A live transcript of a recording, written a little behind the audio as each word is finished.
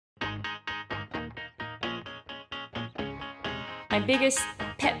My biggest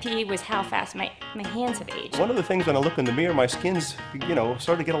pet peeve was how fast my hands have aged. One of the things when I look in the mirror, my skin's,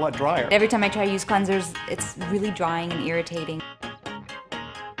 starting to get a lot drier. Every time I try to use cleansers, it's really drying and irritating.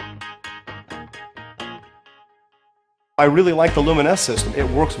 I really like the Luminesce system. It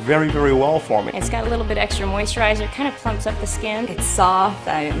works very, very well for me. It's got a little bit extra moisturizer, kind of plumps up the skin. It's soft,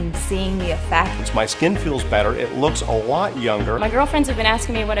 I'm seeing the effect. My skin feels better, it looks a lot younger. My girlfriends have been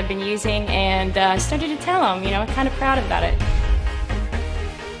asking me what I've been using, and I started to tell them, I'm kind of proud about it.